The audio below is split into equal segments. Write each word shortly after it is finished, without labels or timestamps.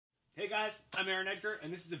Hey guys, I'm Aaron Edgar,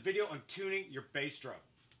 and this is a video on tuning your bass drum.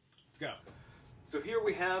 Let's go. So here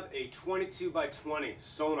we have a 22x20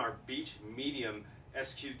 Sonor Beech medium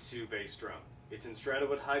SQ2 bass drum. It's in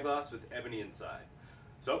Stratawood high gloss with Ebony inside.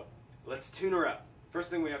 So let's tune her up. First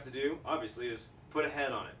thing we have to do, obviously, is put a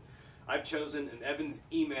head on it. I've chosen an Evans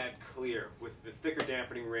EMAD Clear with the thicker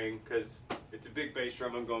dampening ring because it's a big bass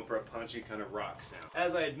drum. I'm going for a punchy kind of rock sound.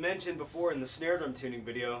 As I had mentioned before in the snare drum tuning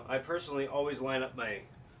video, I personally always line up my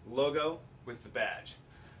logo with the badge.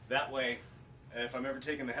 That way, if I'm ever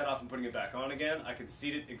taking the head off and putting it back on again, I can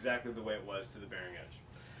seat it exactly the way it was to the bearing edge.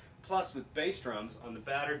 Plus, with bass drums, on the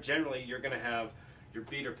batter, generally you're going to have your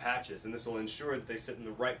beater patches, and this will ensure that they sit in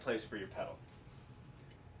the right place for your pedal.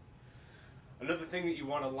 Another thing that you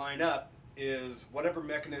want to line up is whatever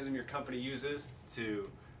mechanism your company uses to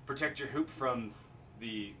protect your hoop from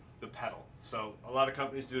the pedal. So a lot of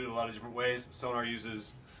companies do it in a lot of different ways. Sonor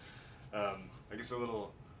uses, I guess, a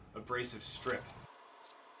little abrasive strip.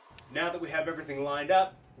 Now that we have everything lined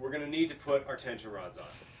up, we're going to need to put our tension rods on.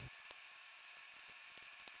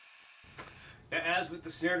 Now, as with the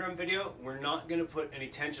snare drum video, we're not going to put any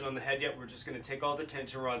tension on the head yet. We're just going to take all the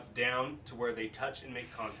tension rods down to where they touch and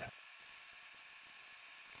make contact.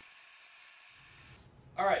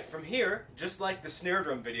 Alright, from here, just like the snare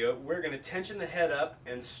drum video, we're going to tension the head up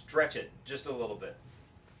and stretch it just a little bit.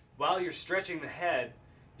 While you're stretching the head,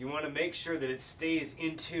 you want to make sure that it stays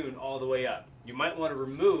in tune all the way up. You might want to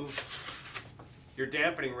remove your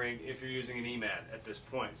dampening ring if you're using an EMAD at this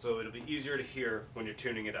point, so it'll be easier to hear when you're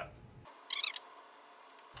tuning it up.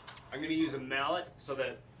 I'm going to use a mallet so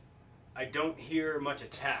that I don't hear much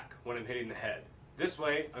attack when I'm hitting the head. This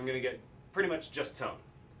way, I'm going to get pretty much just tone.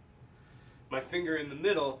 My finger in the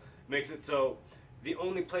middle makes it so the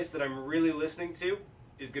only place that I'm really listening to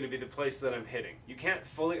is going to be the place that I'm hitting. You can't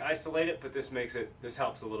fully isolate it, but this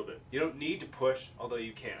helps a little bit. You don't need to push, although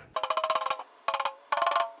you can.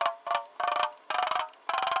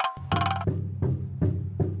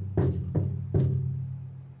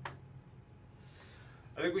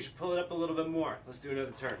 I think we should pull it up a little bit more. Let's do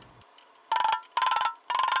another turn.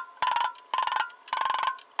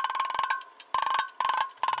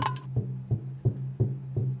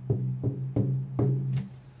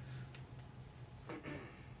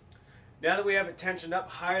 Now that we have it tensioned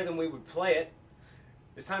up higher than we would play it,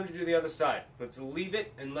 it's time to do the other side. Let's leave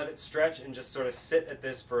it and let it stretch and just sort of sit at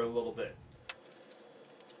this for a little bit.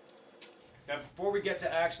 Now before we get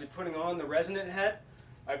to actually putting on the resonant head,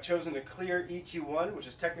 I've chosen a clear EQ1, which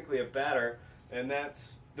is technically a batter, and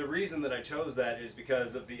that's the reason that I chose that is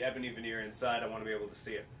because of the ebony veneer inside. I want to be able to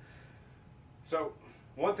see it. So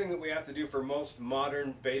one thing that we have to do for most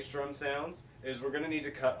modern bass drum sounds is we're going to need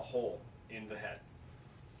to cut a hole in the head.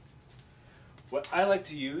 What I like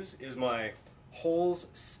to use is my Holes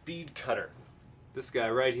Speed Cutter. This guy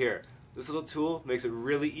right here. This little tool makes it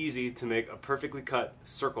really easy to make a perfectly cut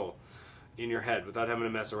circle in your head without having to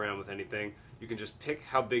mess around with anything. You can just pick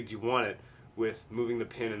how big you want it with moving the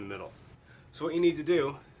pin in the middle. So what you need to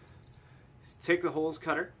do is take the Holes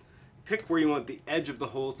Cutter, pick where you want the edge of the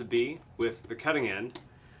hole to be with the cutting end,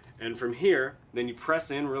 and from here, then you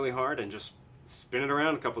press in really hard and just spin it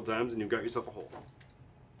around a couple times and you've got yourself a hole.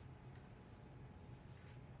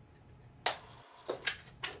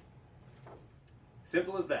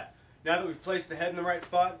 Simple as that. Now that we've placed the head in the right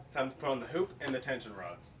spot, it's time to put on the hoop and the tension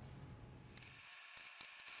rods.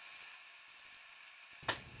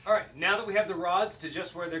 Alright, now that we have the rods to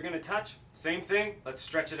just where they're going to touch, same thing, let's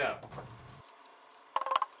stretch it out.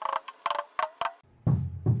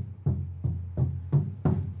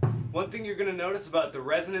 One thing you're going to notice about the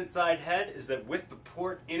resonant side head is that with the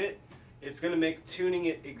port in it, it's going to make tuning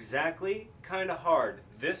it exactly kind of hard.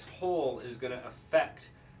 This hole is going to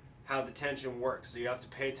affect how the tension works, so you have to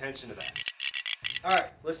pay attention to that.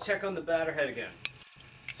 Alright, let's check on the batter head again.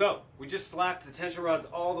 So, we just slapped the tension rods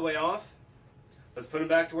all the way off. Let's put them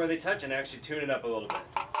back to where they touch and actually tune it up a little bit.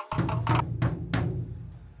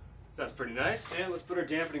 Sounds pretty nice. And let's put our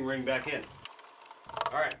dampening ring back in.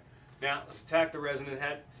 Alright, now let's attack the resonant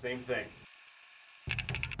head. Same thing.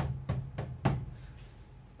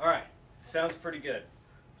 Alright, sounds pretty good.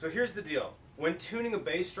 So here's the deal. When tuning a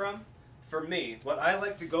bass drum, for me, what I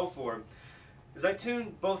like to go for is I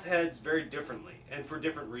tune both heads very differently and for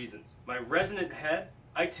different reasons. My resonant head,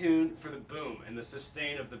 I tune for the boom and the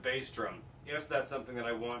sustain of the bass drum, if that's something that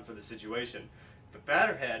I want for the situation. The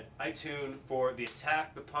batter head, I tune for the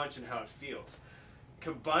attack, the punch, and how it feels.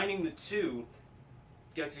 Combining the two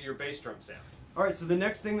gets you your bass drum sound. Alright, so the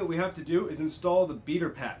next thing that we have to do is install the beater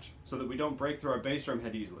patch so that we don't break through our bass drum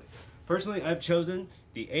head easily. Personally, I've chosen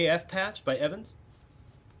the AF patch by Evans.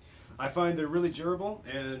 I find they're really durable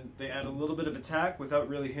and they add a little bit of attack without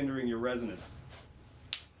really hindering your resonance.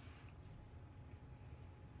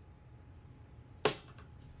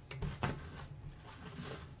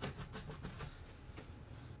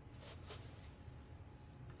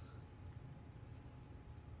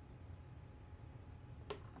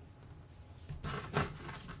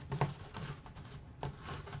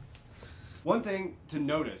 One thing to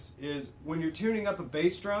notice is when you're tuning up a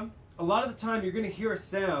bass drum, a lot of the time you're going to hear a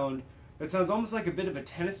sound that sounds almost like a bit of a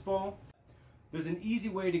tennis ball. There's an easy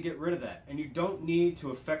way to get rid of that, and you don't need to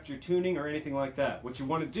affect your tuning or anything like that. What you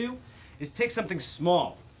want to do is take something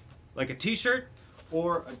small, like a t-shirt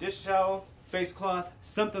or a dish towel, face cloth,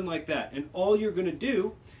 something like that. And all you're going to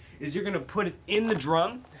do is you're going to put it in the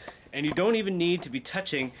drum, and you don't even need to be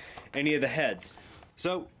touching any of the heads.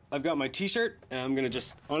 So I've got my t-shirt, and I'm going to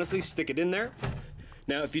just honestly stick it in there.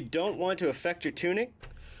 Now, if you don't want to affect your tuning,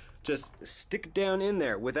 just stick it down in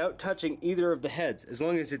there without touching either of the heads. As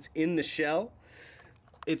long as it's in the shell,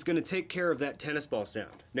 it's going to take care of that tennis ball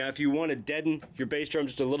sound. Now, if you want to deaden your bass drum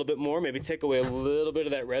just a little bit more, maybe take away a little bit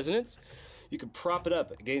of that resonance, you can prop it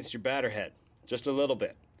up against your batter head just a little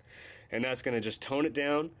bit. And that's going to just tone it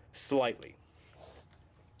down slightly.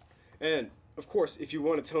 And, of course, if you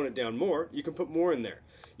want to tone it down more, you can put more in there.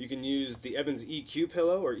 You can use the Evans EQ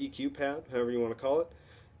pillow or EQ pad, however you want to call it.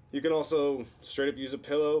 You can also straight up use a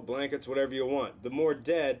pillow, blankets, whatever you want. The more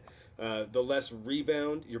dead, the less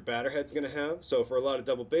rebound your batter head's going to have. So for a lot of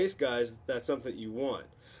double bass guys, that's something you want.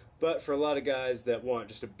 But for a lot of guys that want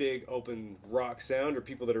just a big open rock sound, or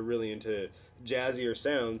people that are really into jazzier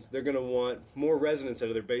sounds, they're going to want more resonance out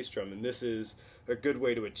of their bass drum, and this is a good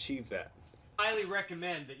way to achieve that. I highly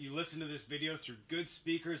recommend that you listen to this video through good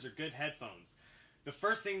speakers or good headphones. The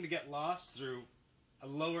first thing to get lost through a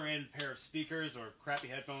lower end pair of speakers or crappy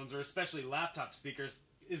headphones, or especially laptop speakers,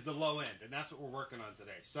 is the low end, and that's what we're working on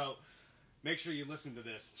today. So make sure you listen to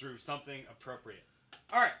this through something appropriate.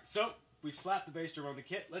 Alright, so we've slapped the bass drum on the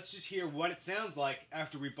kit. Let's just hear what it sounds like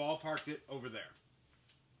after we ballparked it over there.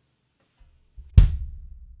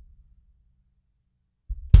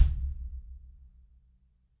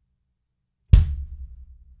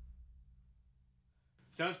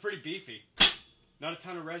 Sounds pretty beefy. Not a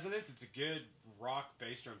ton of resonance, it's a good rock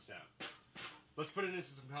bass drum sound. Let's put it into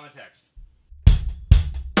some context.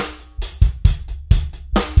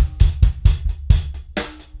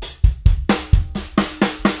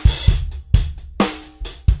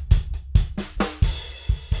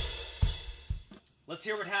 Let's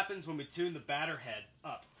hear what happens when we tune the batter head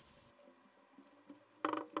up.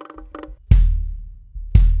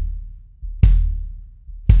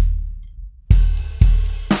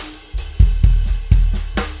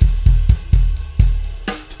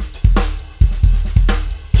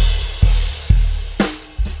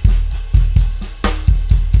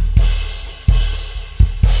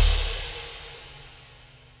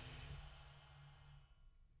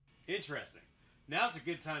 Interesting. Now's a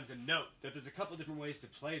good time to note that there's a couple different ways to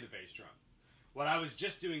play the bass drum. What I was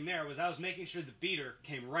just doing there was I was making sure the beater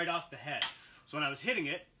came right off the head. So when I was hitting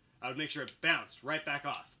it, I would make sure it bounced right back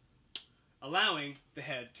off, allowing the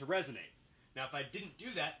head to resonate. Now if I didn't do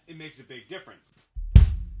that, it makes a big difference.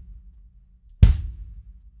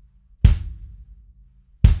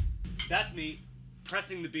 That's me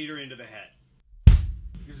pressing the beater into the head.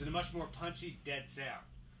 It gives it a much more punchy, dead sound.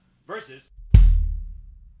 Versus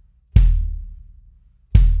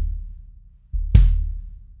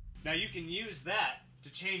now you can use that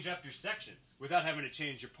to change up your sections without having to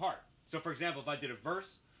change your part. So for example, if I did a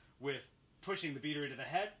verse with pushing the beater into the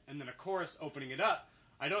head and then a chorus opening it up,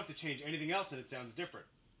 I don't have to change anything else and it sounds different.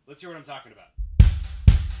 Let's hear what I'm talking about.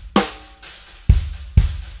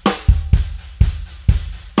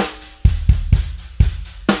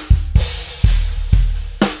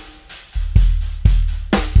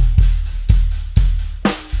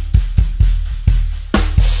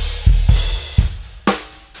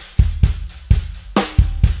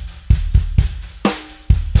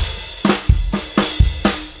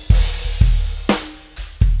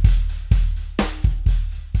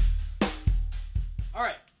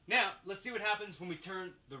 Let's see what happens when we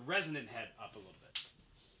turn the resonant head up a little bit.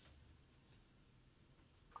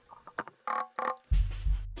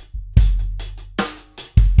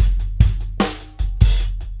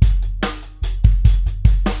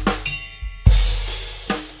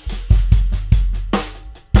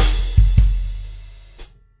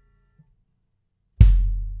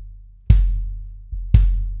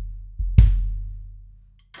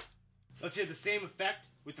 Let's hear the same effect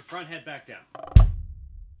with the front head back down.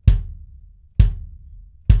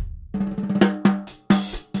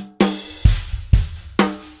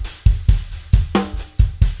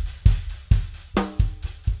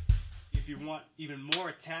 even more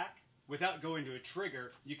attack, without going to a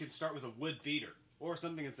trigger, you can start with a wood beater or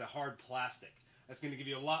something that's a hard plastic. That's going to give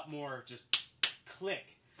you a lot more just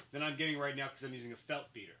click than I'm getting right now because I'm using a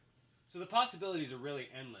felt beater. So the possibilities are really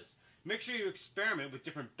endless. Make sure you experiment with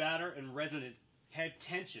different batter and resonant head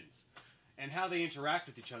tensions and how they interact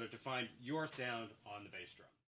with each other to find your sound on the bass drum.